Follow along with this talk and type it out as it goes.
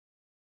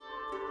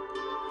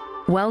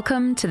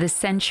Welcome to the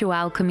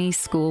Sensualchemy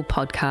School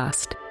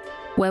podcast,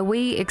 where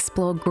we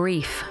explore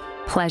grief,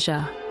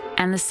 pleasure,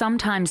 and the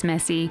sometimes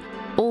messy,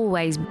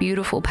 always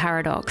beautiful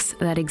paradox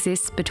that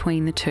exists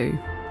between the two.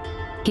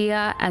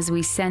 Here, as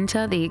we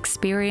center the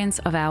experience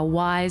of our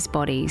wise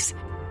bodies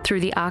through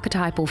the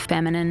archetypal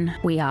feminine,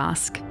 we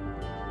ask,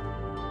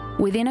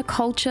 within a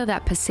culture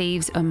that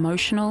perceives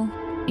emotional,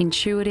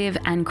 intuitive,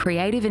 and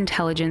creative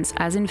intelligence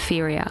as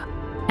inferior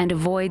and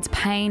avoids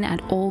pain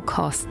at all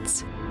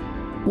costs,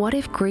 what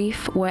if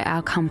grief were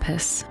our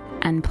compass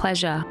and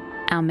pleasure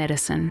our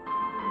medicine?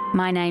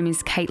 My name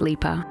is Kate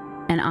Leeper,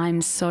 and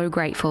I'm so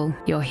grateful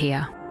you're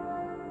here.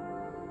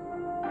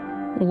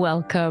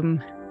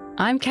 Welcome.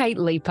 I'm Kate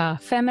Leeper,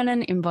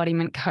 feminine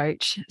embodiment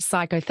coach,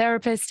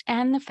 psychotherapist,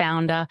 and the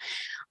founder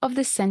of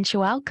the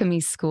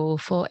Sensualchemy School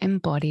for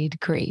Embodied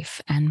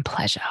Grief and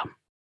Pleasure.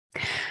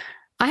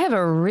 I have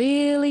a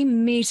really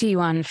meaty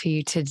one for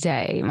you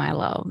today, my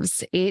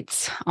loves.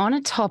 It's on a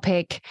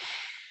topic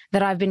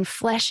that I've been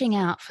fleshing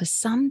out for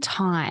some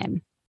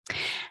time.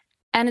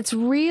 And it's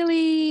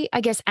really,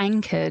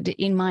 anchored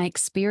in my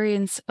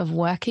experience of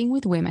working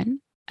with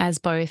women as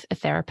both a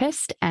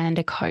therapist and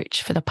a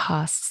coach for the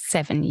past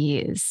 7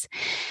 years.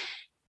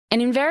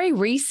 And in very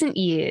recent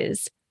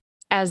years,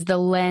 as the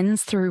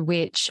lens through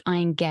which I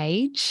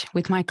engage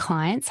with my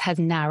clients has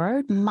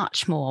narrowed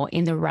much more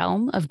in the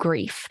realm of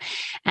grief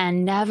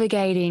and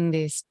navigating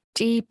this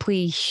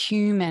deeply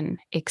human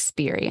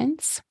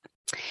experience,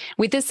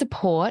 with the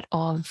support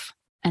of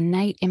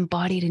innate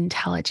embodied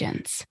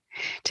intelligence,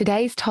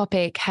 today's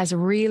topic has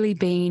really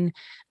been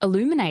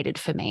illuminated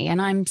for me,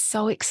 and I'm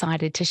so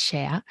excited to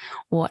share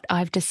what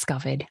I've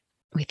discovered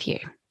with you.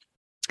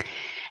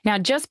 Now,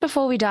 just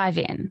before we dive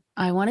in,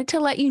 I wanted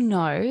to let you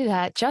know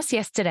that just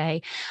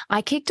yesterday,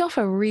 I kicked off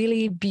a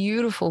really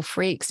beautiful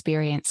free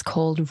experience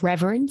called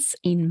Reverence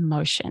in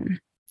Motion.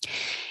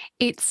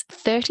 It's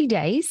 30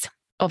 days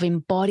of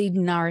embodied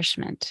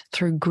nourishment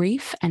through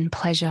grief and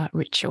pleasure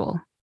ritual.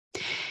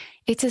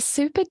 It's a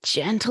super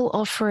gentle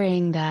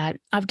offering that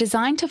I've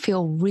designed to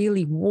feel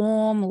really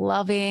warm,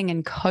 loving,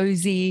 and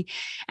cozy,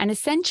 and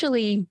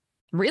essentially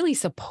really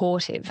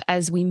supportive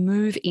as we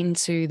move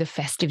into the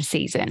festive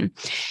season,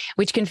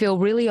 which can feel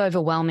really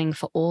overwhelming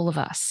for all of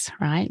us,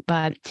 right?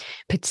 But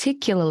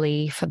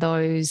particularly for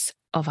those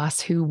of us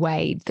who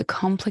wade the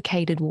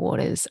complicated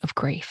waters of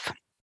grief.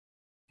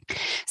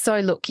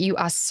 So look, you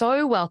are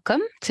so welcome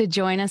to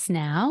join us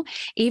now,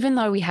 even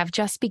though we have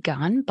just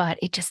begun, but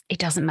it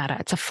doesn't matter.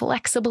 It's a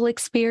flexible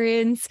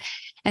experience.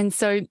 And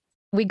so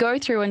we go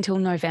through until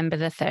November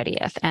the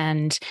 30th,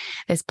 and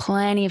there's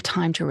plenty of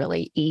time to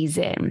really ease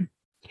in.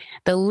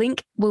 The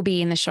link will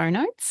be in the show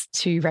notes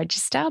to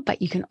register, but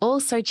you can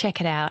also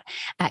check it out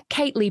at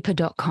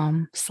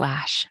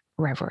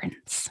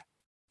kateleeper.com/reverence.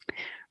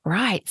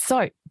 Right.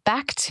 So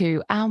back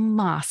to our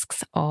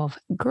masks of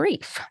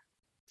grief.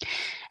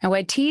 And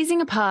we're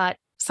teasing apart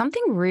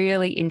something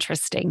really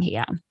interesting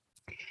here.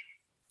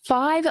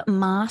 5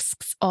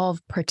 masks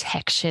of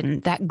protection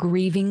that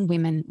grieving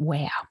women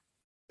wear.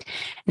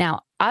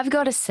 Now, I've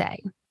got to say,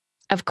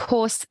 of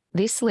course,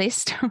 this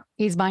list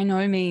is by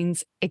no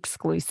means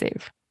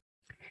exclusive.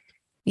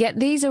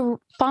 Yet these are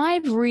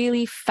 5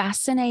 really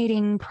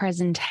fascinating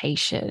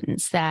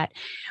presentations that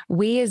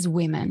we as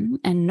women,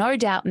 and no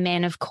doubt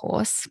men, of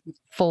course,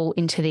 fall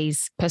into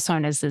these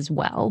personas as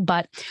well,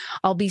 but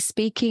I'll be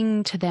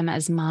speaking to them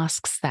as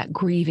masks that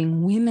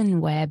grieving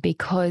women wear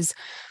because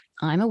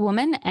I'm a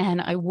woman and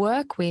I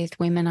work with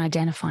women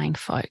identifying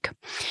folk.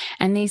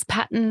 And these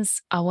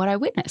patterns are what I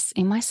witness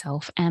in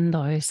myself and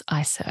those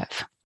I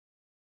serve.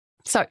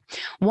 So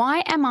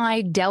why am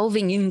I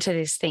delving into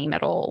this theme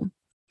at all?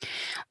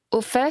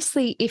 Well,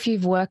 firstly, if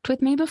you've worked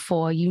with me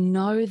before, you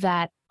know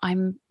that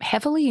I'm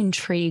heavily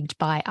intrigued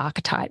by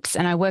archetypes,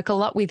 and I work a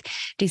lot with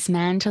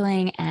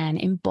dismantling and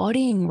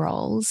embodying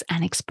roles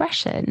and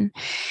expression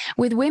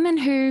with women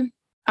who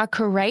are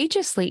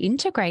courageously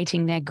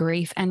integrating their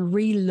grief and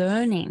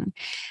relearning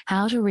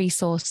how to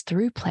resource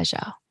through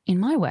pleasure in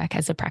my work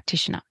as a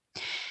practitioner.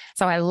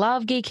 So I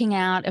love geeking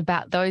out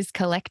about those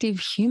collective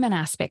human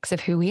aspects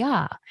of who we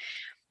are,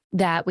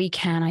 that we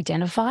can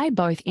identify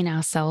both in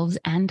ourselves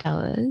and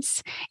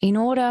others in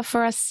order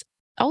for us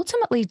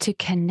ultimately to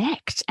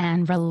connect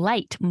and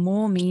relate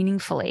more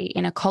meaningfully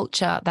in a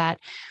culture that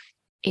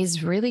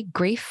is really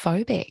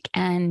grief-phobic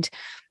and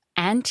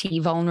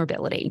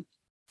anti-vulnerability.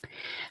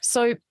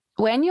 So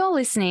when you're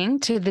listening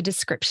to the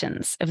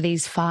descriptions of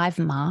these 5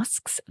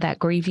 masks that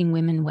grieving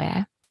women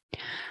wear,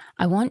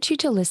 I want you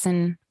to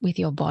listen with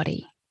your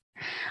body.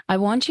 I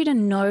want you to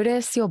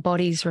notice your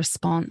body's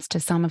response to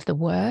some of the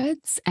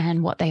words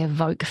and what they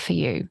evoke for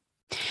you.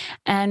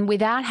 And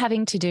without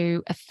having to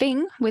do a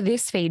thing with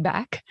this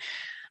feedback,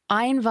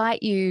 I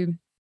invite you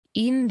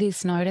in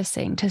this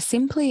noticing to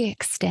simply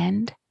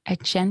extend a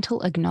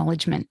gentle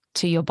acknowledgement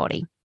to your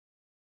body,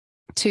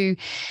 to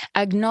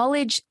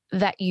acknowledge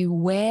that you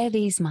wear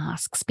these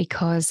masks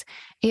because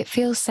it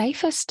feels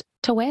safest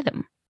to wear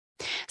them.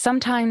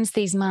 Sometimes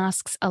these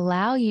masks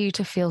allow you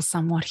to feel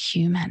somewhat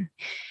human,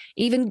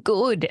 even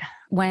good,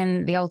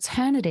 when the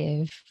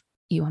alternative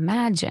you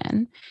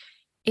imagine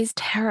is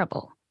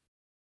terrible.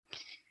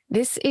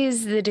 This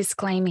is the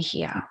disclaimer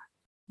here.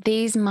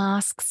 These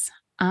masks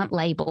aren't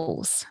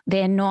labels.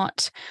 They're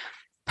not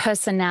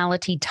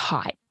personality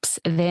types.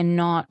 They're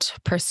not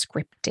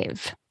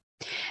prescriptive.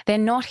 They're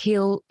not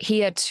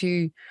here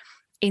to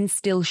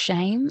instill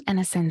shame and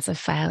a sense of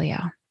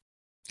failure.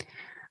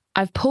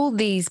 I've pulled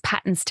these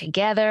patterns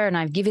together and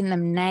I've given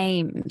them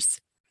names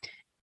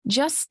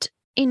just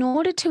in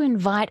order to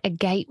invite a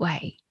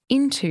gateway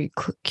into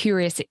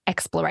curious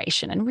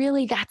exploration. And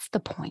really, that's the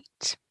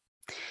point.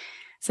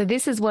 So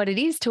this is what it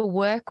is to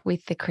work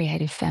with the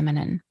creative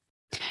feminine,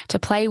 to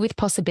play with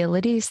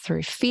possibilities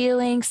through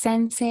feeling,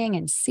 sensing,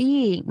 and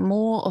seeing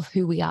more of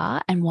who we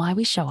are and why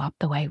we show up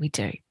the way we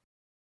do.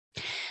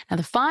 Now,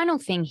 the final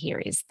thing here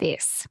is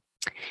this.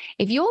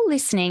 If you're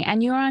listening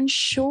and you're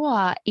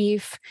unsure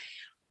if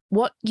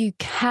what you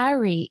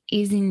carry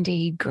is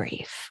indeed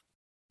grief,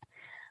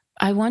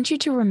 I want you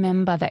to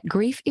remember that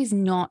grief is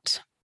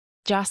not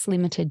just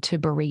limited to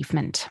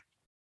bereavement.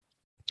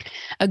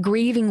 A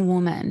grieving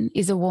woman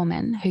is a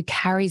woman who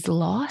carries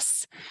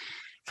loss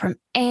from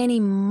any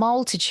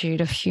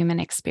multitude of human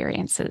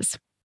experiences.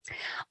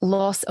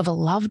 Loss of a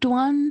loved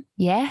one,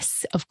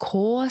 yes, of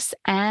course,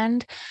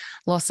 and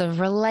loss of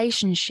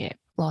relationship,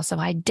 loss of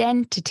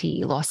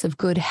identity, loss of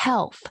good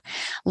health,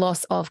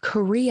 loss of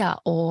career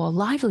or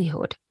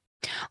livelihood,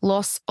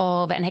 loss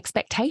of an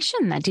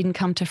expectation that didn't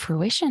come to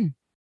fruition,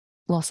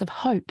 loss of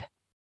hope.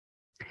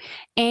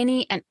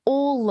 Any and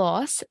all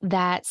loss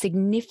that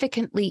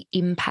significantly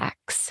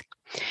impacts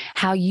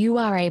how you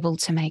are able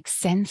to make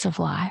sense of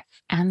life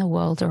and the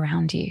world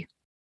around you.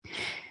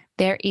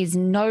 There is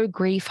no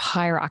grief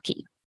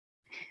hierarchy.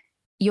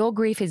 Your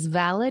grief is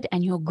valid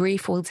and your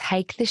grief will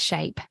take the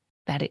shape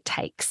that it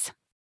takes.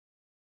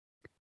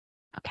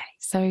 Okay,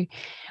 so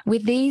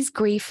with these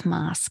grief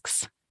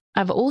masks,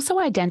 I've also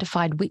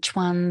identified which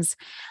ones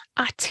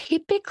are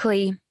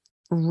typically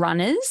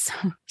runners,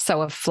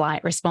 so a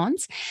flight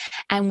response,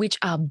 and which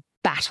are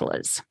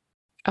battlers,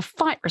 a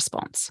fight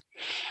response,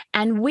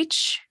 and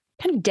which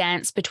kind of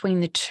dance between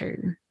the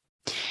two.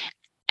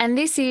 And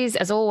this is,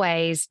 as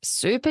always,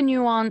 super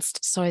nuanced,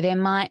 so there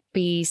might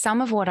be some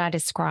of what I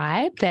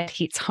describe that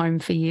hits home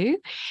for you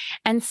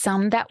and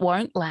some that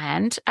won't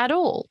land at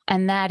all,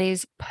 and that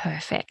is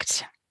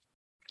perfect.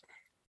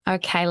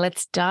 Okay,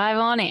 let's dive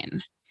on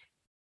in.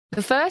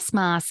 The first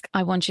mask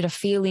I want you to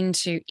feel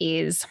into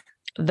is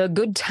the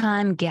good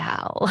time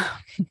gal.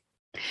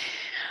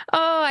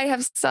 Oh, I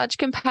have such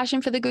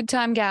compassion for the good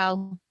time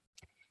gal.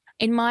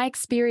 In my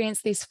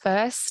experience, this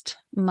first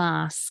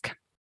mask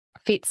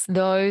fits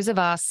those of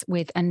us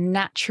with a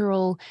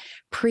natural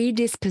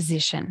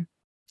predisposition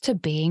to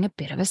being a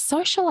bit of a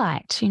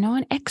socialite,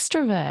 an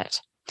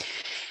extrovert.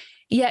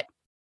 Yet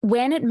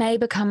when it may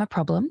become a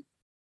problem,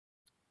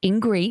 in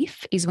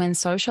grief is when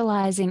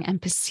socializing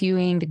and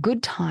pursuing the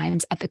good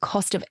times at the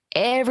cost of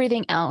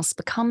everything else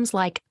becomes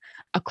like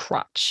a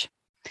crutch.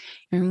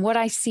 And what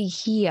I see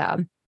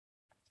here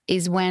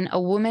is when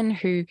a woman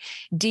who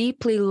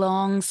deeply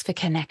longs for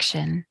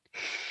connection,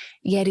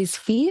 yet is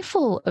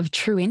fearful of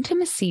true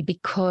intimacy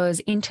because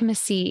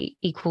intimacy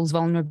equals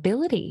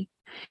vulnerability,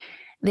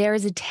 there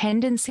is a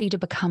tendency to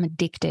become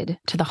addicted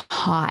to the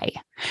high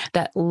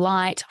that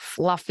light,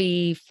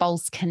 fluffy,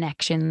 false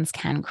connections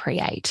can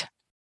create.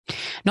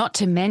 Not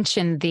to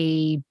mention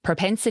the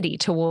propensity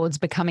towards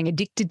becoming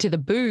addicted to the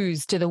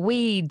booze, to the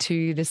weed,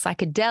 to the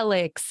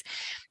psychedelics,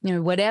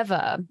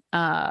 whatever,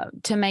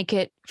 to make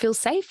it feel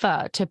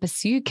safer to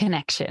pursue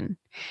connection,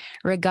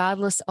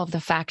 regardless of the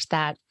fact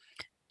that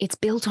it's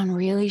built on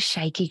really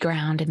shaky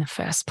ground in the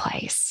first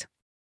place.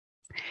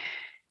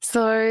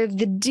 So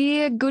the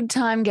dear good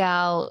time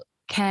gal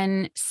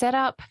can set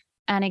up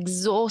an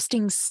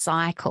exhausting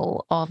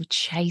cycle of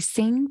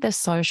chasing the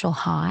social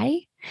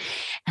high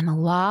and the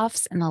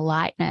laughs and the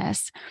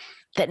lightness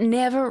that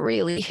never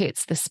really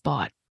hits the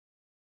spot.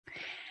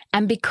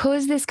 And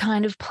because this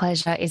kind of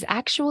pleasure is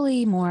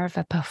actually more of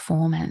a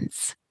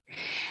performance,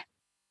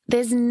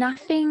 there's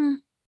nothing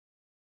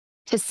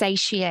to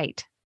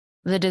satiate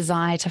the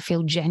desire to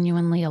feel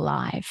genuinely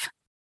alive.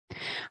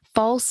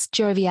 False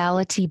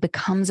joviality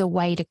becomes a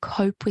way to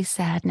cope with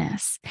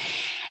sadness.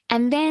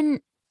 And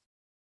then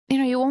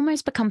you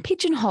almost become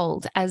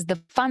pigeonholed as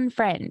the fun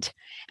friend,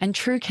 and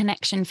true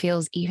connection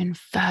feels even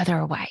further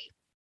away.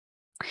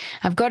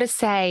 I've got to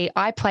say,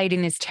 I played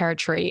in this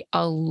territory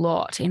a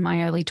lot in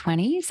my early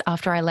 20s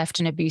after I left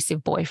an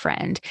abusive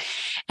boyfriend.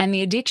 And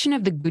the addiction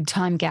of the good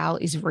time gal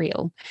is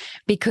real,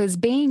 because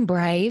being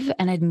brave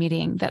and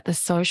admitting that the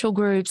social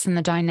groups and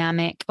the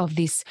dynamic of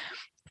this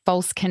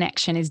false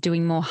connection is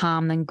doing more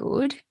harm than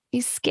good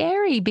is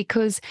scary,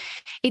 because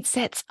it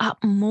sets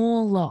up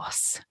more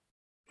loss.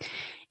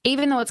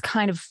 Even though it's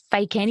kind of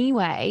fake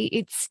anyway,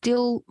 it's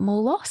still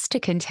more loss to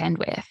contend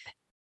with.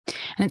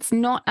 And it's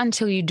not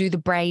until you do the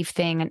brave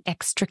thing and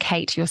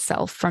extricate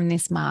yourself from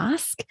this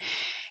mask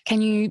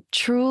can you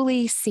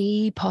truly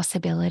see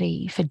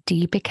possibility for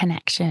deeper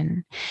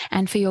connection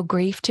and for your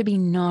grief to be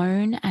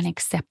known and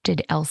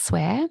accepted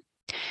elsewhere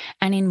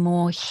and in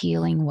more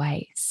healing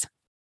ways.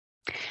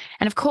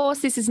 And of course,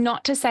 this is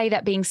not to say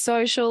that being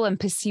social and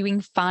pursuing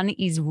fun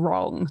is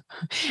wrong,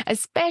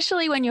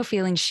 especially when you're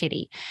feeling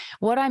shitty.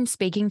 What I'm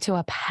speaking to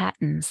are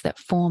patterns that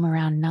form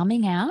around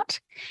numbing out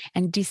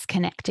and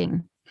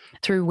disconnecting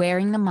through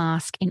wearing the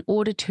mask in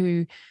order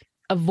to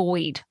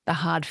avoid the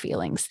hard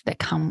feelings that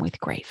come with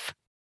grief.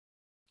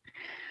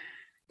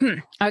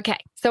 Okay,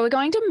 so we're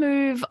going to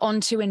move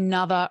on to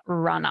another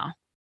runner,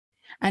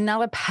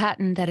 another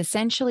pattern that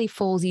essentially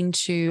falls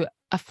into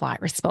a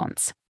flight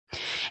response.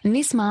 And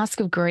this mask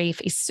of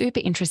grief is super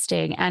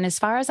interesting, and as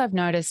far as I've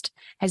noticed,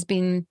 has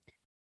been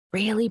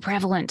really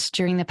prevalent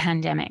during the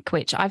pandemic,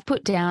 which I've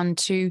put down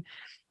to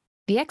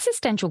the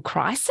existential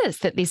crisis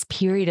that this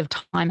period of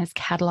time has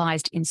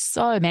catalyzed in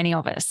so many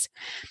of us,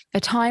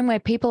 a time where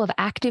people have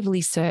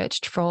actively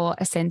searched for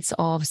a sense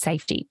of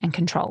safety and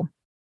control.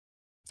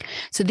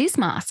 So this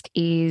mask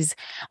is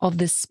of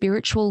the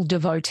spiritual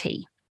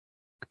devotee.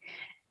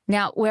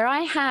 Now, where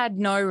I had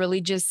no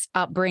religious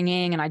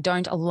upbringing and I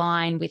don't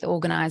align with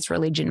organized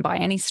religion by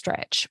any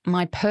stretch,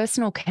 my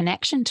personal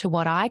connection to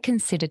what I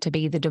consider to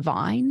be the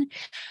divine,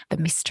 the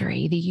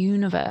mystery, the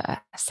universe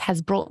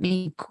has brought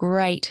me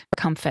great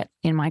comfort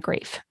in my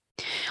grief.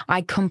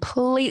 I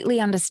completely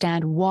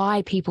understand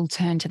why people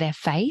turn to their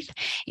faith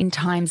in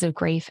times of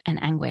grief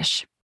and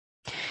anguish.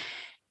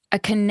 A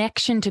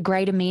connection to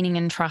greater meaning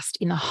and trust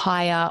in the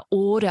higher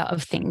order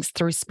of things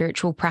through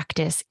spiritual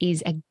practice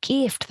is a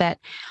gift that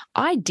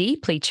I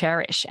deeply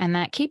cherish and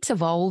that keeps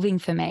evolving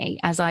for me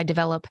as I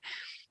develop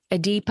a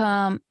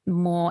deeper,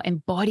 more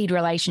embodied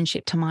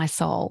relationship to my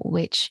soul,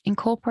 which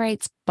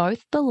incorporates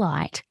both the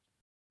light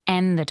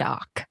and the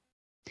dark.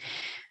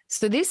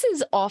 So this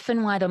is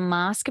often why the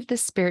mask of the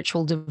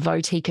spiritual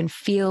devotee can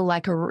feel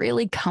like a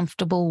really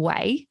comfortable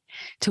way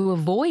to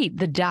avoid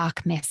the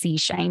dark, messy,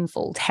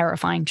 shameful,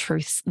 terrifying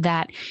truths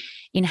that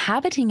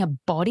inhabiting a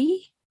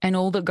body and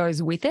all that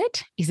goes with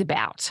it is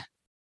about.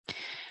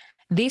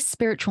 This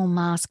spiritual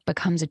mask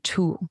becomes a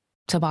tool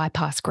to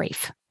bypass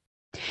grief.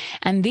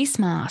 And this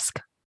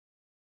mask,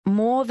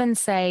 more than,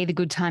 say, the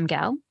good time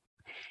gal,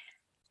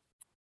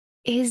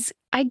 is,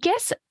 I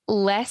guess,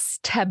 less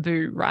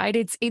taboo, right?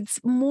 It's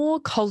more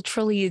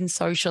culturally and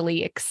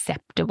socially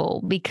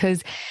acceptable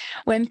because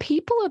when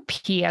people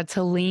appear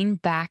to lean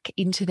back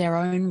into their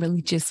own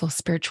religious or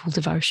spiritual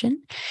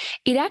devotion,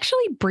 it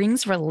actually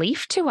brings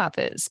relief to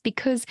others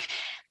because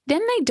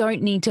then they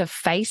don't need to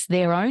face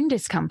their own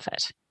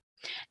discomfort.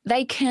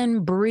 They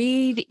can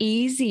breathe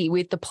easy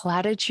with the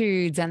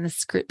platitudes and the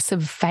scripts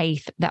of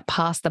faith that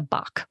pass the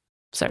buck,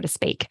 so to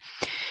speak.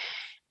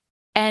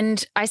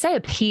 And I say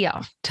appear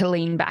to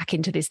lean back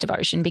into this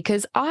devotion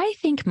because I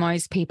think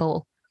most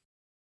people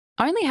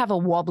only have a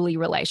wobbly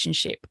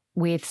relationship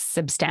with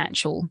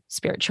substantial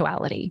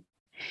spirituality.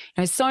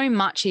 So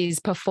much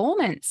is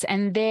performance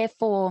and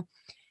therefore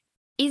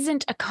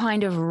isn't a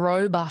kind of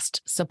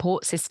robust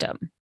support system.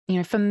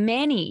 For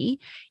many,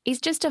 is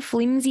just a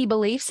flimsy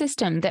belief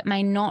system that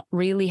may not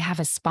really have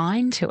a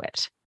spine to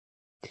it.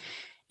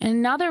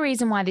 Another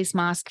reason why this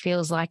mask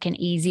feels like an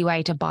easy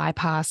way to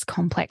bypass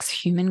complex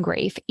human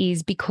grief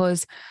is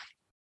because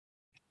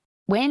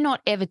we're not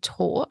ever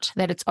taught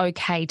that it's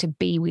okay to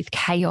be with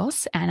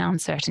chaos and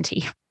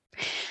uncertainty.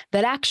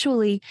 That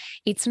actually,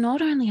 it's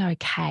not only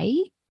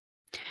okay,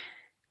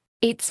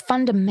 it's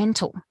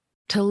fundamental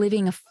to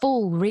living a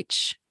full,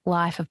 rich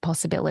life of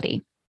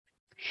possibility.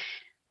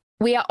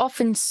 We are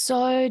often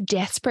so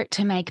desperate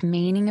to make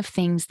meaning of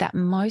things that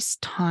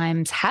most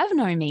times have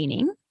no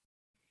meaning.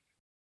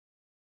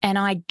 And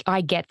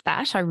I get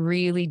that, I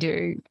really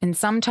do. And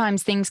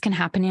sometimes things can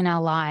happen in our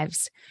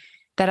lives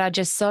that are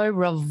just so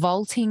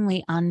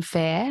revoltingly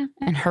unfair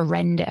and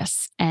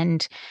horrendous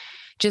and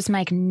just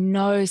make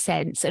no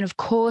sense. And of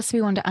course,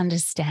 we want to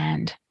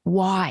understand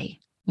why.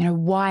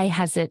 Why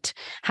has it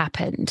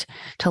happened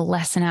to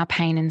lessen our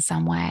pain in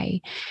some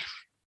way?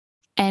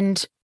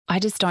 And I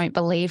just don't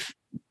believe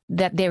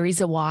that there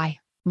is a why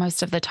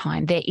most of the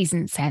time. There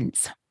isn't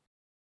sense.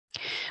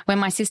 When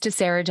my sister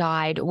Sarah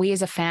died, we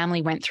as a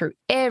family went through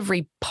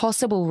every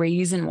possible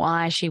reason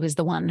why she was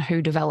the one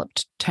who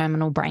developed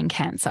terminal brain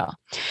cancer.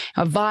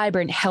 A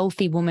vibrant,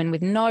 healthy woman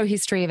with no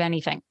history of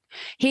anything.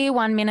 Here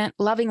 1 minute,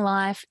 loving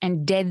life,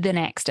 and dead the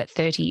next at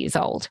 30 years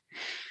old.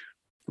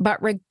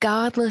 But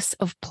regardless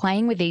of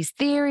playing with these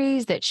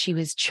theories that she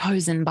was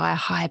chosen by a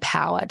higher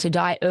power to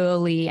die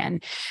early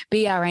and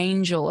be our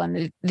angel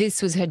and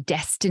this was her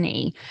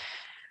destiny,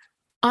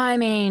 I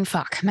mean,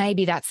 fuck,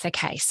 maybe that's the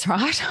case,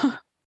 right?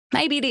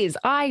 Maybe it is.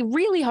 I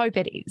really hope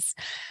it is.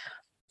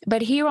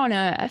 But here on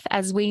earth,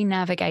 as we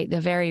navigate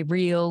the very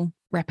real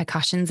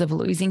repercussions of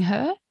losing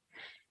her,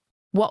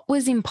 what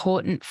was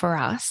important for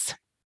us,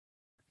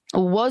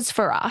 or was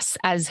for us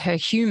as her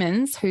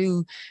humans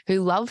who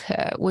love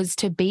her, was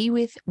to be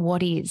with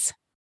what is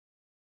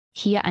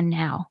here and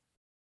now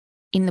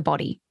in the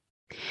body.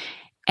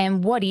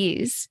 And what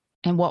is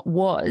and what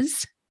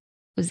was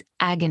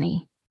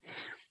agony.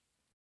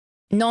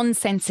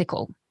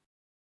 Nonsensical.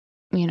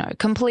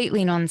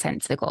 Completely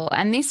nonsensical.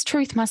 And this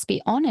truth must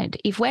be honored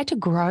if we're to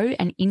grow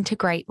and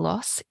integrate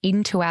loss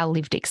into our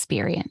lived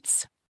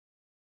experience.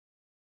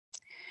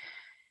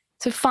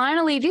 So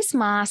finally, this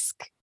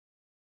mask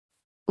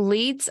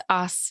leads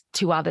us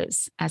to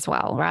others as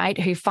well, right?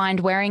 Who find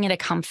wearing it a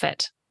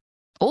comfort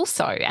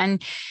also.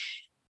 And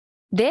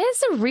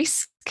there's a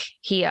risk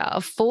here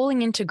of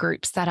falling into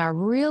groups that are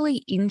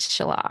really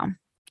insular,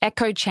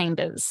 echo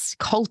chambers,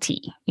 culty,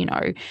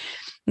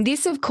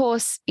 This, of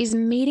course, is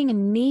meeting a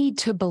need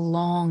to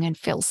belong and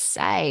feel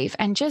safe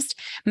and just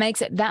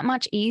makes it that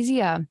much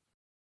easier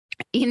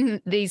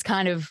in these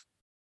kind of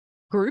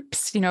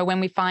groups, when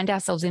we find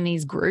ourselves in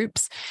these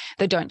groups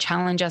that don't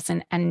challenge us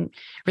and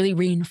really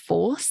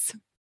reinforce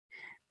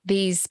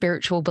these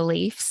spiritual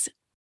beliefs.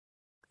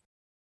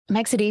 It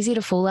makes it easy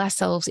to fool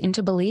ourselves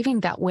into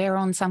believing that we're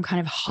on some kind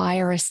of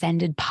higher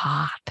ascended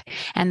path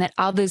and that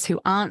others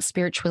who aren't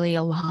spiritually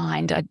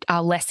aligned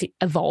are less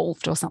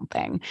evolved or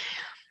something.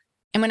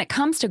 And when it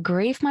comes to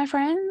grief, my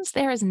friends,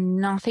 there is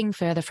nothing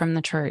further from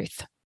the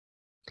truth.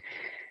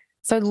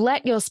 So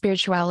let your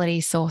spirituality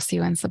source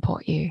you and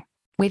support you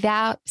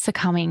without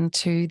succumbing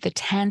to the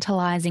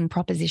tantalizing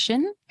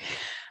proposition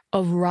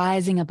of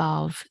rising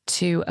above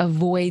to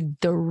avoid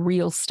the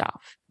real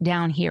stuff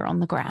down here on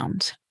the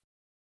ground.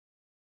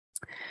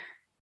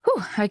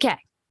 Whew, okay,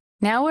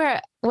 now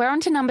we're on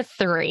to number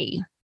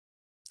 3.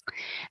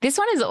 This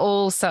one is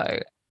also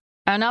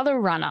another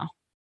runner,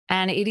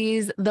 and it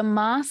is the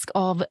mask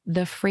of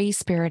the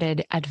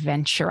free-spirited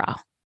adventurer.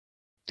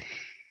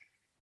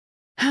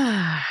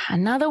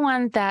 Another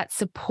one that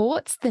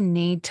supports the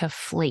need to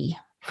flee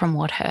from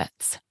what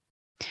hurts,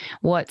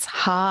 what's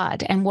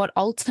hard, and what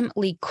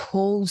ultimately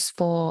calls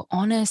for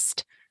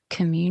honest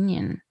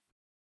communion.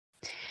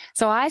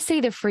 So I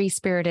see the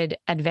free-spirited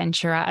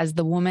adventurer as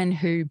the woman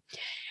who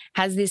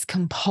has this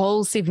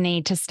compulsive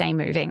need to stay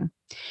moving.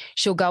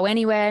 She'll go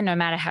anywhere, no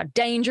matter how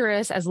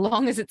dangerous, as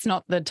long as it's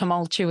not the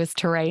tumultuous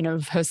terrain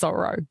of her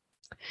sorrow.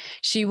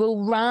 She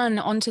will run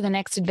onto the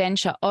next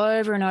adventure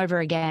over and over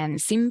again,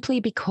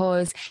 simply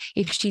because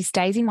if she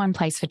stays in one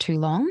place for too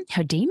long,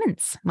 her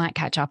demons might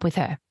catch up with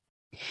her.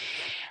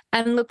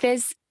 And look,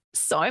 there's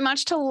so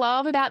much to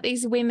love about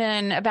these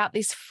women, about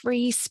this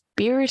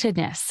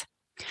free-spiritedness.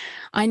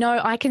 I know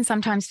I can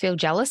sometimes feel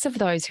jealous of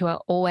those who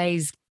are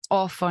always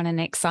off on an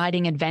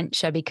exciting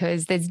adventure,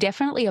 because there's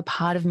definitely a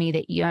part of me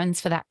that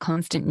yearns for that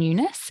constant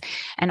newness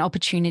and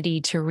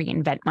opportunity to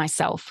reinvent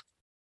myself.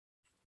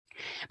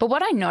 But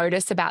what I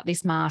notice about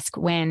this mask,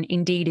 when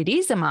indeed it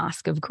is a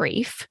mask of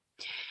grief,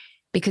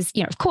 because,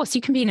 of course,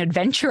 you can be an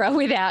adventurer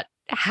without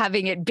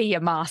having it be a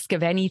mask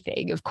of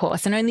anything, of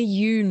course, and only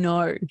you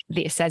know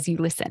this as you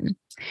listen.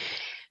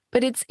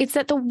 But it's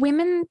that the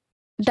women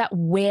that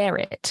wear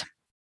it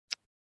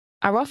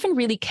are often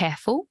really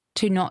careful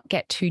to not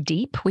get too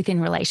deep within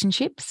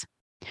relationships,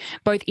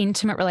 both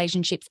intimate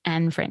relationships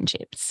and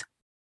friendships.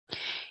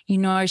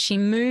 She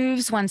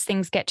moves once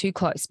things get too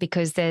close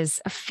because there's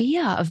a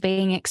fear of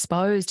being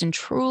exposed and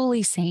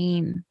truly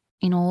seen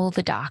in all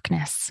the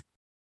darkness.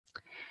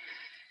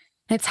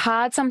 It's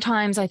hard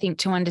sometimes, I think,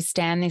 to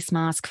understand this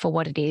mask for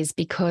what it is,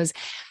 because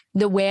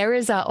the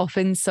wearers are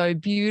often so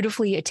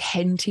beautifully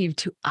attentive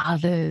to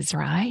others,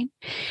 right?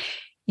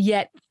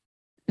 Yet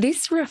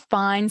this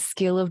refined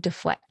skill of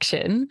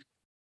deflection,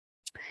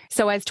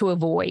 so as to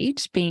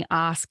avoid being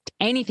asked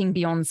anything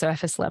beyond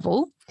surface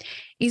level,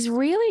 is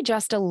really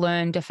just a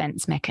learned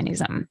defense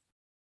mechanism.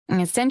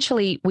 And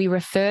essentially, we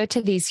refer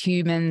to these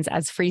humans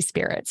as free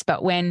spirits,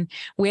 but when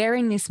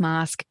wearing this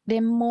mask,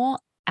 they're more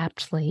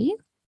aptly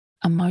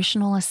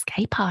emotional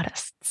escape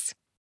artists.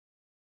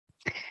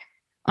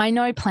 I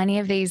know plenty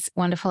of these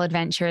wonderful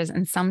adventurers,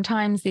 and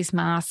sometimes this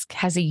mask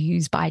has a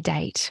use-by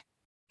date.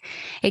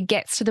 It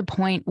gets to the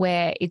point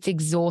where it's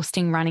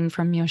exhausting running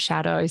from your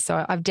shadow.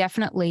 So I've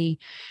definitely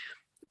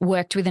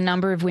worked with a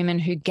number of women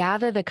who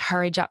gather the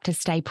courage up to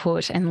stay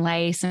put and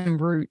lay some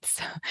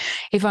roots,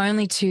 if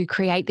only to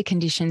create the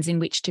conditions in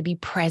which to be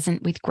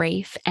present with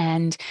grief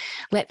and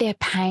let their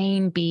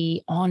pain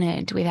be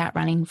honoured without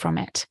running from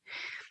it.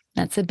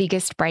 That's the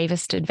biggest,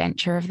 bravest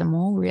adventure of them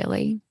all,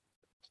 really.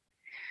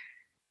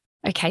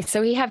 Okay, so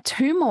we have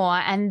 2 more,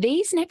 and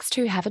these next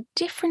 2 have a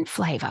different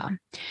flavour.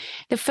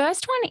 The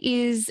first one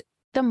is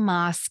the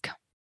mask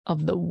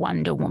of the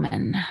Wonder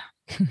Woman.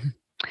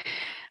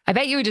 I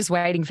bet you were just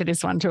waiting for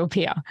this one to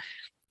appear.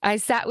 I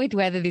sat with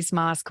whether this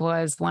mask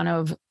was one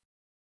of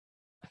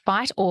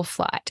fight or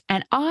flight,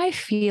 and I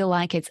feel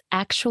like it's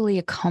actually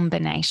a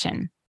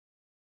combination.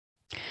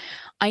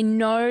 I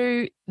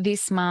know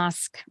this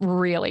mask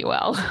really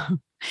well.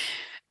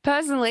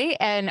 Personally,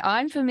 and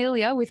I'm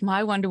familiar with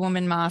my Wonder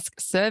Woman mask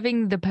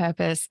serving the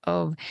purpose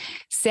of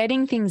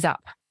setting things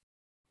up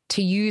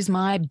to use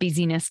my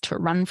busyness to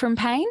run from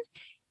pain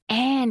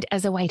and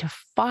as a way to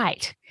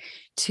fight,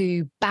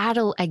 to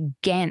battle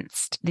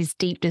against this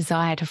deep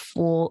desire to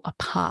fall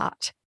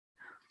apart.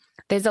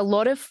 There's a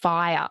lot of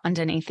fire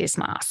underneath this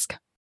mask.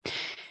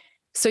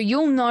 So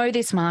you'll know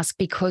this mask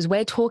because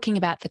we're talking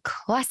about the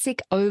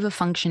classic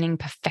over-functioning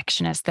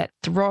perfectionist that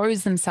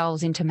throws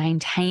themselves into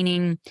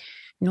maintaining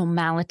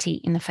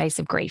normality in the face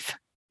of grief.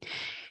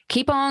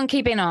 Keep on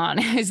keeping on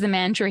is the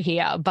mantra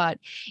here, but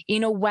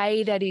in a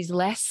way that is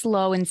less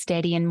slow and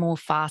steady and more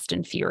fast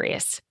and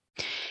furious.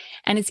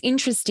 And it's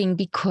interesting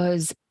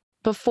because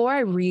before I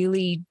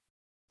really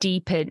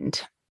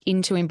deepened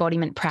into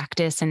embodiment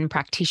practice and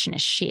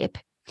practitionership,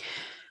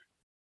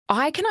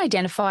 I can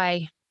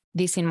identify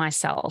this in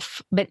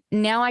myself, but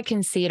now I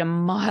can see it a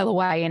mile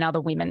away in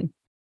other women.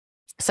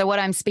 So what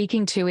I'm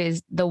speaking to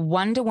is the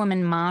Wonder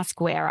Woman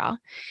mask wearer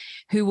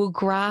who will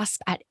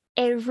grasp at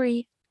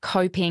every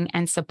coping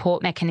and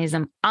support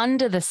mechanism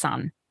under the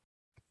sun,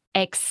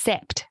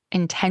 except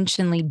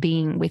intentionally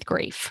being with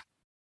grief.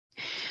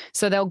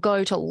 So they'll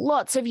go to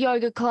lots of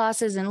yoga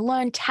classes and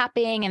learn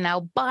tapping, and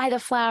they'll buy the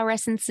flower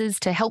essences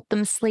to help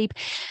them sleep.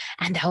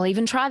 And they'll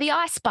even try the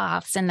ice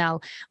baths, and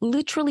they'll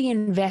literally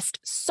invest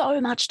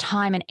so much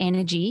time and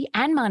energy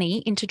and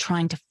money into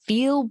trying to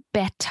feel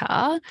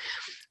better.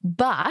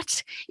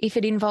 But if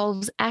it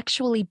involves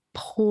actually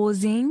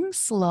pausing,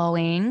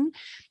 slowing,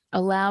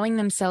 allowing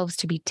themselves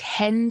to be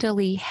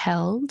tenderly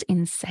held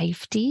in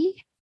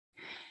safety,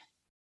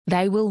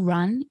 they will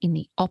run in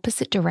the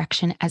opposite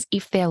direction as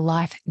if their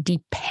life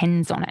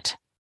depends on it.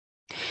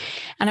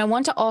 And I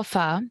want to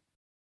offer,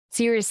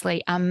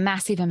 seriously, a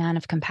massive amount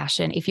of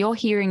compassion. If you're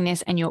hearing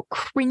this and you're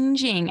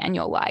cringing and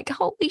you're like,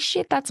 holy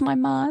shit, that's my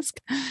mask,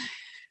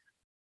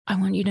 I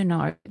want you to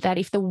know that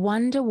if the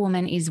Wonder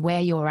Woman is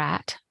where you're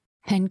at,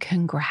 then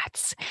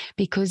congrats,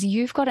 because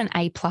you've got an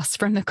A+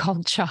 from the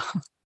culture.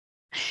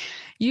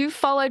 You've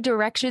followed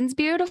directions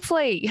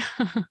beautifully.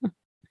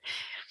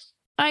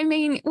 I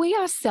mean, we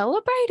are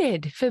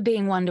celebrated for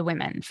being Wonder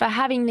Women, for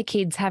having the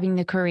kids, having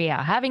the career,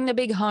 having the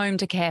big home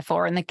to care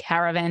for and the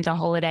caravan to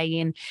holiday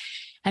in,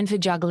 and for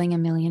juggling a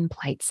million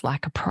plates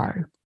like a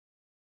pro.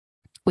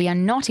 We are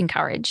not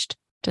encouraged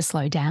to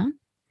slow down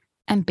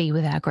and be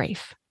with our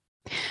grief,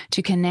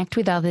 to connect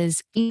with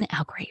others in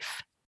our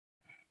grief.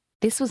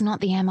 This was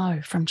not the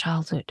MO from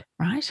childhood,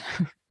 right?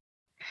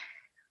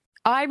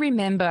 I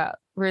remember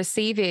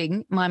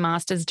receiving my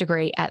master's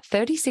degree at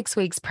 36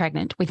 weeks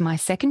pregnant with my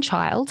second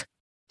child,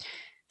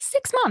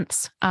 6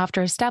 months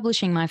after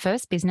establishing my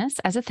first business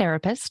as a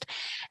therapist,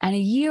 and a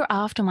year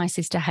after my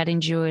sister had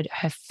endured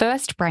her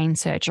first brain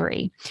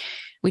surgery,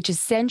 which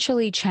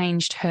essentially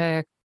changed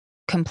her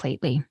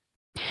completely,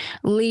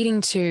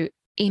 leading to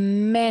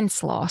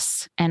immense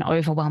loss and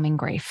overwhelming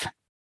grief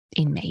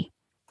in me.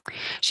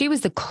 She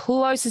was the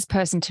closest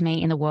person to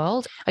me in the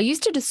world. I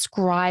used to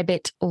describe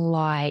it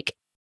like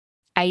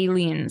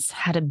aliens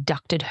had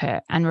abducted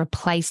her and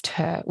replaced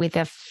her with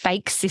a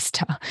fake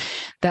sister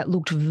that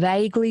looked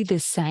vaguely the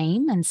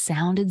same and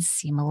sounded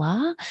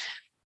similar.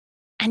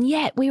 And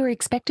yet we were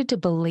expected to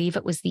believe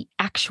it was the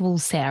actual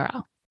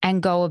Sarah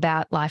and go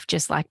about life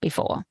just like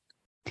before.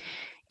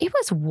 It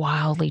was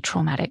wildly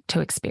traumatic to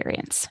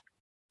experience.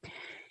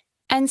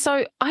 And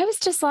so I was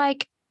just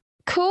like,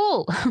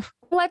 cool,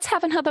 let's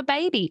have another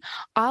baby.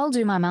 I'll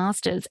do my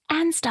master's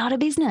and start a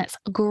business.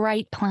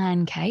 Great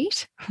plan,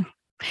 Kate.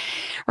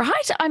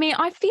 Right? I mean,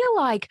 I feel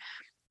like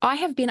I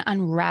have been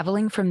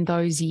unraveling from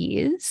those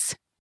years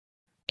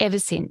ever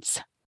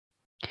since.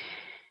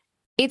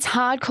 It's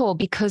hardcore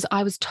because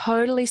I was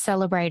totally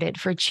celebrated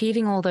for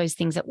achieving all those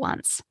things at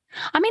once.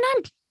 I mean,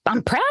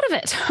 I'm proud of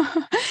it.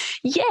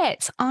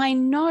 Yet I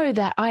know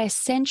that I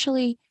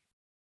essentially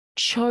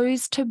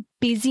chose to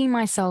busy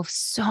myself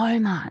so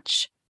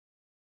much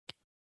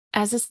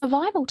as a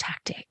survival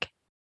tactic,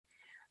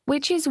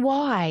 which is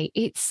why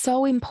it's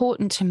so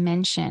important to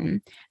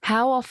mention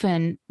how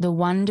often the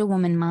Wonder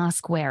Woman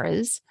mask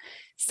wearers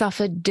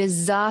suffered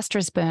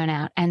disastrous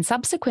burnout and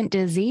subsequent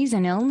disease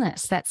and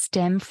illness that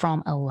stem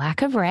from a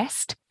lack of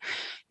rest,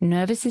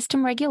 nervous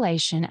system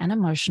regulation, and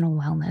emotional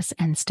wellness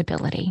and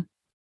stability.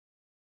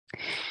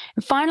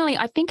 And finally,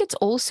 I think it's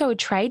also a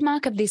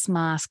trademark of this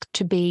mask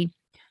to be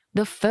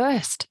the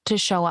first to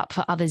show up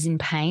for others in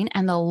pain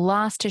and the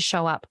last to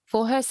show up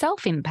for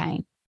herself in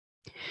pain.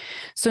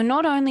 So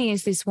not only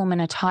is this woman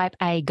a type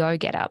A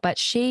go-getter, but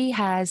she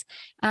has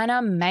an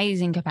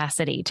amazing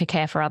capacity to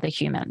care for other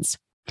humans.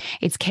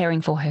 It's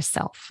caring for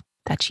herself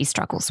that she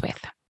struggles with.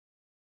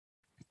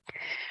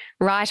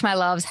 Right, my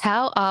loves,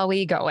 how are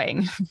we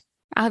going?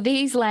 Are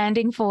these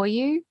landing for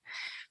you?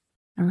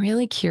 I'm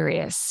really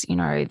curious. You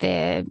know,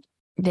 they're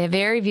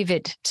very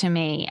vivid to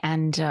me,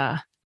 and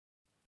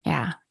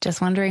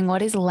just wondering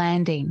what is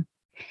landing.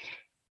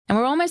 And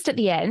we're almost at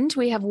the end.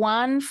 We have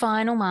one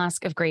final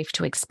mask of grief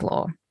to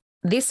explore.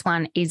 This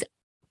one is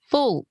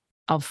full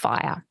of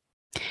fire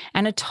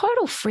and a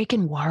total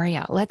freaking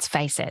warrior, let's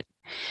face it.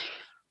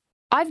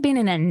 I've been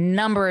in a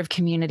number of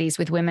communities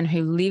with women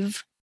who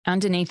live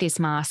underneath this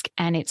mask,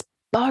 and it's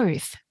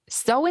both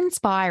so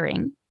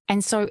inspiring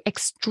and so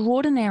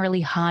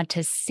extraordinarily hard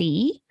to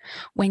see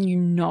when you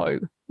know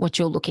what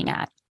you're looking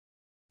at.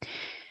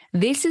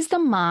 This is the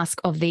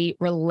mask of the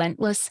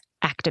relentless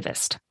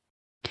activist.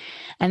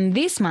 And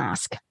this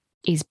mask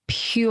is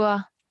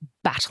pure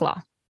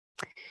battler.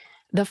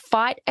 The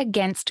fight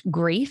against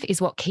grief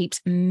is what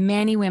keeps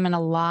many women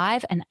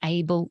alive and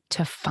able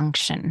to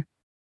function.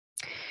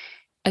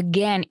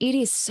 Again, it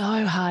is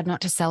so hard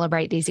not to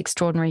celebrate these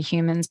extraordinary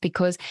humans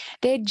because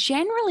they're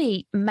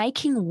generally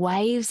making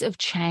waves of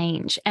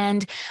change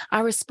and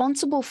are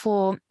responsible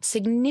for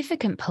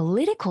significant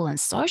political and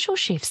social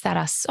shifts that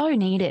are so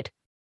needed.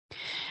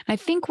 I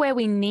think where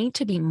we need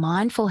to be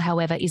mindful,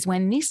 however, is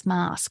when this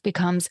mask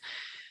becomes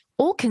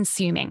all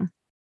consuming,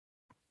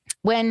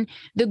 when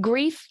the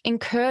grief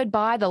incurred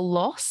by the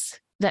loss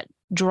that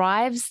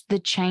drives the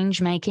change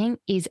making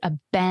is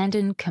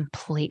abandoned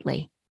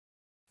completely.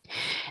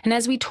 And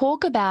as we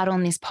talk about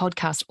on this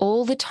podcast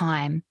all the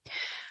time,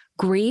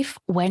 grief,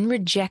 when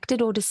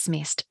rejected or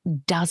dismissed,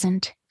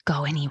 doesn't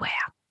go anywhere.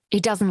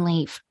 It doesn't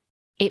leave.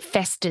 It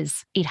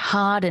festers, it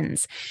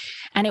hardens,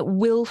 and it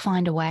will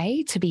find a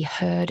way to be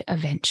heard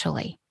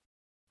eventually.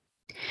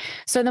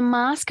 So the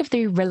mask of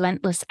the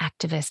relentless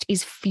activist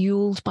is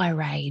fueled by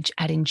rage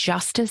at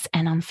injustice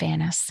and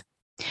unfairness.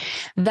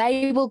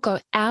 They will go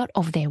out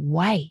of their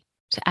way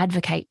to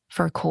advocate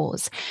for a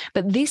cause,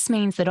 but this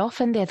means that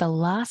often they're the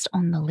last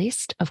on the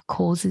list of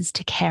causes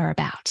to care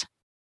about.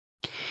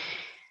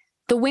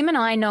 The women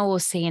I know or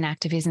see in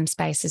activism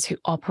spaces who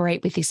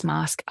operate with this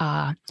mask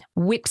are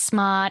whip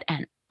smart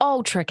and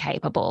ultra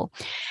capable,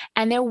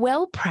 and they're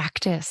well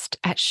practiced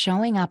at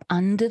showing up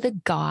under the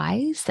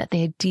guise that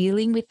they're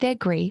dealing with their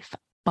grief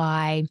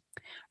by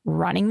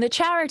running the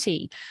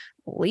charity,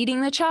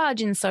 leading the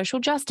charge in social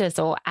justice,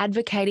 or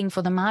advocating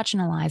for the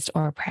marginalized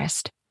or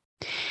oppressed.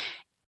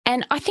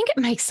 And I think it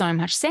makes so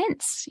much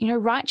sense.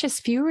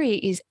 Righteous fury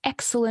is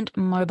excellent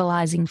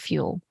mobilizing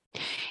fuel.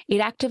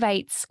 It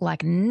activates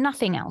like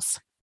nothing else.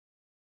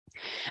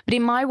 But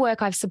in my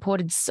work, I've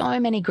supported so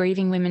many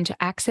grieving women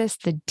to access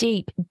the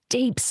deep,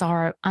 deep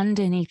sorrow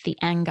underneath the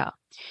anger.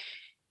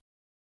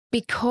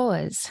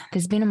 Because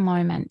there's been a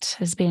moment,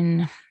 there's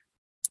been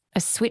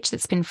a switch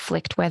that's been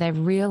flicked where they've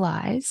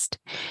realized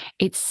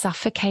it's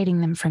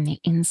suffocating them from the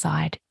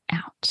inside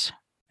out.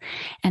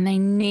 And they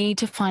need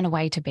to find a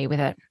way to be with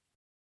it.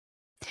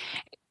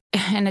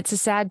 And it's a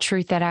sad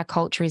truth that our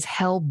culture is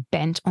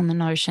hell-bent on the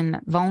notion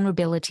that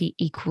vulnerability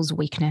equals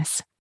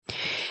weakness.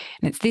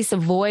 And it's this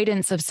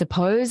avoidance of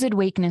supposed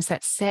weakness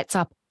that sets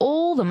up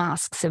all the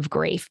masks of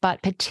grief,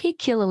 but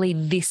particularly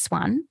this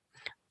one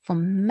for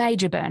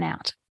major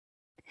burnout.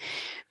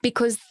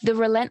 Because the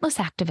relentless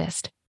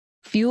activist,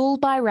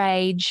 fueled by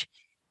rage,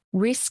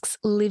 risks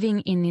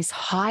living in this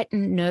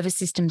heightened nervous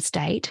system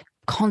state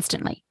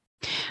constantly,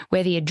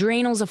 where the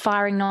adrenals are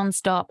firing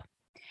nonstop.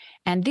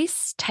 And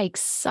this takes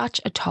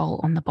such a toll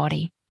on the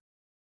body.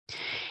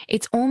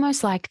 It's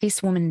almost like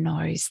this woman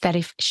knows that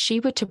if she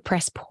were to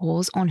press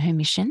pause on her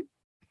mission,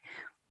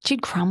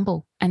 she'd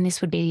crumble and this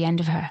would be the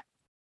end of her.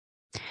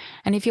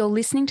 And if you're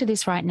listening to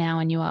this right now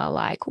and you are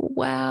like,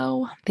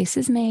 wow, this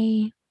is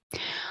me,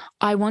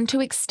 I want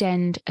to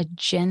extend a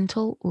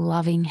gentle,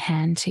 loving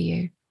hand to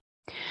you.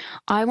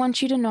 I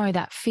want you to know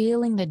that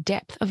feeling the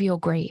depth of your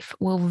grief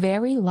will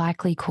very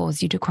likely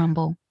cause you to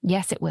crumble.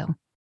 Yes, it will.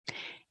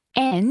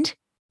 And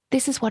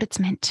this is what it's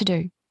meant to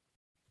do.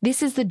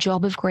 This is the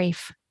job of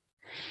grief.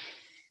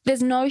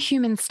 There's no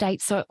human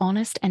state so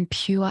honest and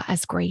pure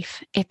as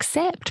grief,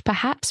 except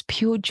perhaps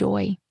pure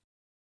joy.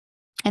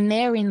 And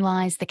therein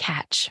lies the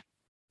catch.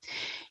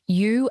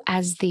 You,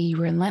 as the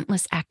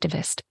relentless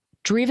activist,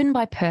 driven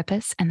by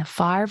purpose and the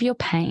fire of your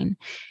pain,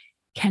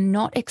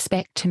 cannot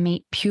expect to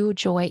meet pure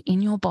joy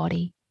in your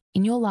body,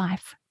 in your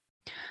life,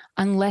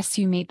 unless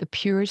you meet the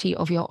purity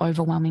of your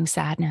overwhelming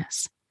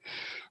sadness.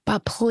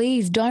 But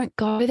please don't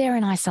go there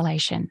in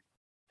isolation.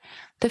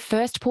 The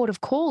first port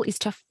of call is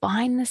to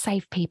find the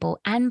safe people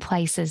and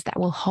places that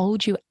will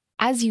hold you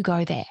as you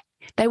go there.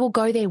 They will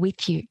go there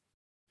with you.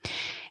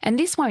 And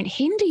this won't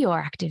hinder your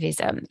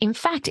activism. In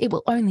fact, it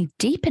will only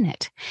deepen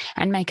it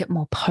and make it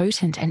more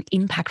potent and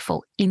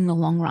impactful in the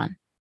long run.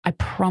 I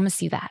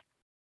promise you that.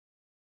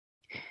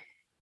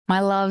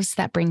 My loves,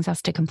 that brings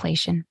us to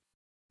completion.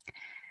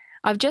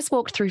 I've just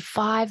walked through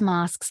 5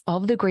 masks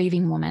of the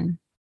grieving woman.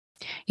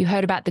 You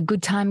heard about the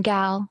good time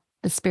gal,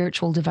 the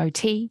spiritual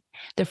devotee,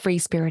 the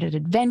free-spirited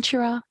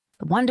adventurer,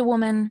 the Wonder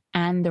Woman,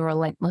 and the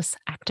relentless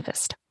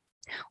activist.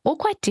 All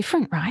quite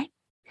different, right?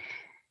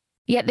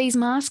 Yet these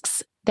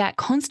masks that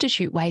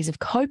constitute ways of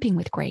coping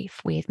with grief,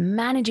 with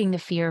managing the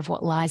fear of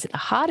what lies at the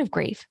heart of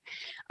grief,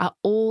 are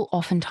all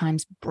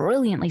oftentimes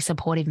brilliantly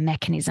supportive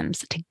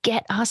mechanisms to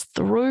get us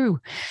through,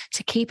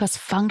 to keep us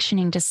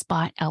functioning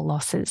despite our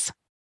losses.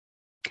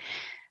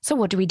 So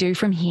what do we do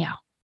from here?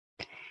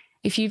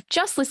 If you've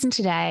just listened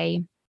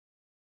today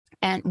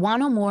and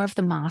one or more of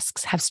the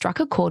masks have struck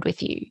a chord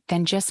with you,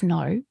 then just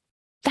know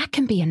that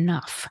can be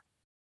enough.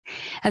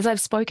 As I've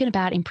spoken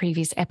about in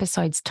previous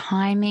episodes,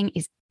 timing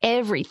is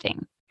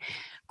everything.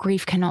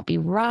 Grief cannot be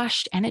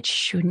rushed and it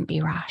shouldn't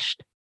be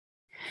rushed.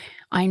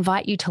 I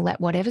invite you to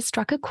let whatever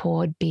struck a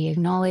chord be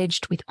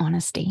acknowledged with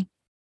honesty.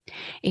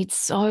 It's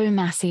so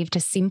massive to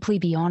simply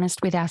be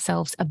honest with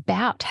ourselves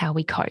about how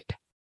we cope.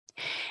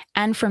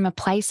 And from a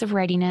place of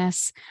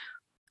readiness,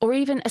 or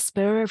even a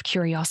spur of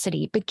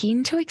curiosity,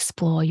 begin to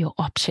explore your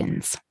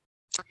options.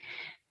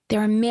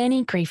 There are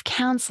many grief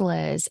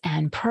counsellors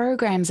and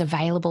programs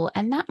available,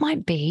 and that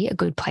might be a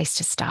good place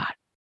to start.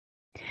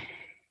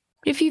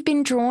 If you've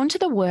been drawn to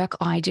the work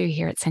I do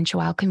here at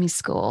Sensual Alchemy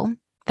School,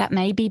 that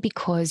may be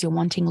because you're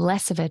wanting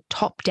less of a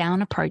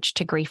top-down approach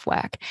to grief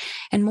work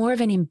and more of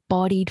an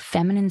embodied,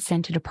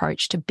 feminine-centered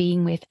approach to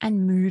being with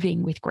and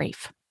moving with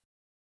grief.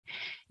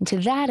 And to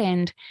that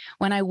end,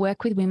 when I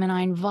work with women,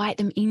 I invite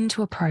them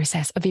into a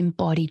process of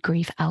embodied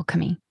grief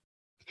alchemy.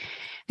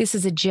 This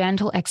is a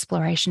gentle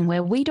exploration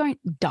where we don't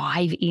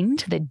dive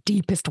into the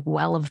deepest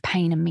well of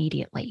pain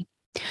immediately.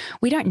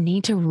 We don't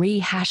need to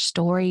rehash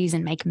stories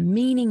and make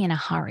meaning in a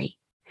hurry.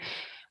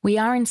 We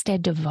are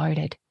instead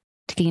devoted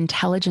to the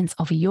intelligence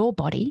of your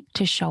body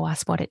to show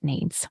us what it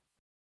needs.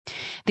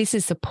 This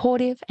is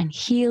supportive and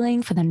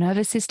healing for the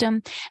nervous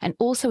system and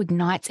also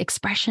ignites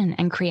expression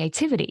and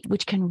creativity,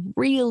 which can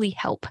really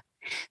help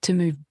to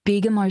move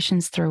big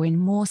emotions through in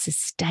more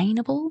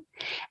sustainable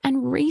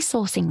and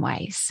resourcing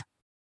ways.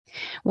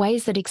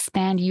 Ways that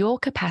expand your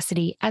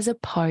capacity as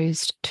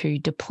opposed to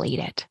deplete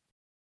it.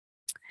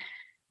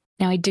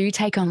 Now, I do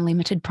take on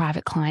limited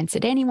private clients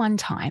at any one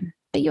time,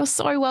 but you're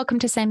so welcome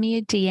to send me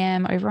a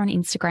DM over on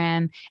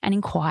Instagram and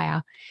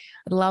inquire.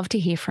 I'd love to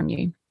hear from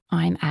you.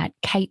 I'm at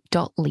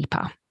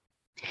kate.leaper.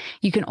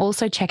 You can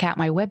also check out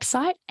my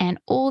website and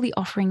all the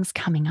offerings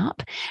coming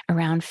up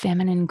around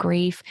feminine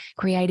grief,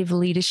 creative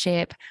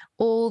leadership,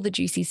 all the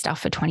juicy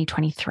stuff for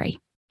 2023.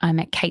 I'm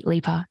at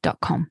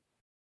kateleaper.com.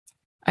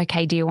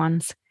 Okay, dear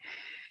ones,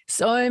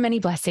 so many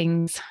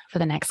blessings for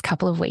the next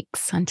couple of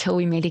weeks until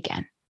we meet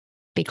again.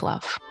 Big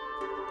love.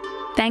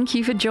 Thank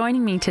you for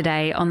joining me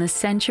today on the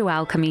Sensual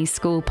Alchemy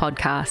School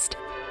podcast.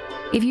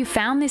 If you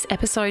found this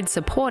episode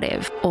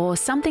supportive or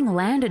something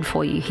landed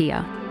for you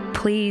here,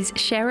 please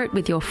share it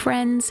with your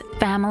friends,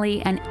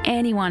 family, and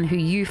anyone who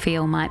you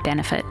feel might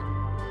benefit.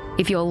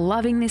 If you're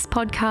loving this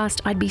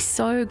podcast, I'd be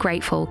so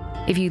grateful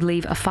if you'd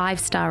leave a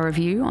 5-star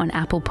review on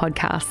Apple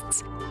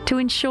Podcasts to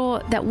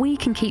ensure that we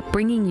can keep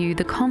bringing you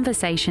the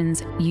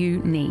conversations you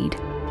need.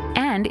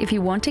 And if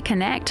you want to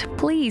connect,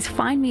 please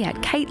find me at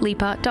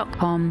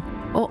kateleaper.com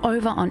or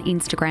over on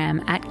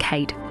Instagram at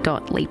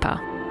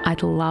kate.leaper.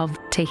 I'd love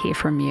to hear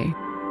from you.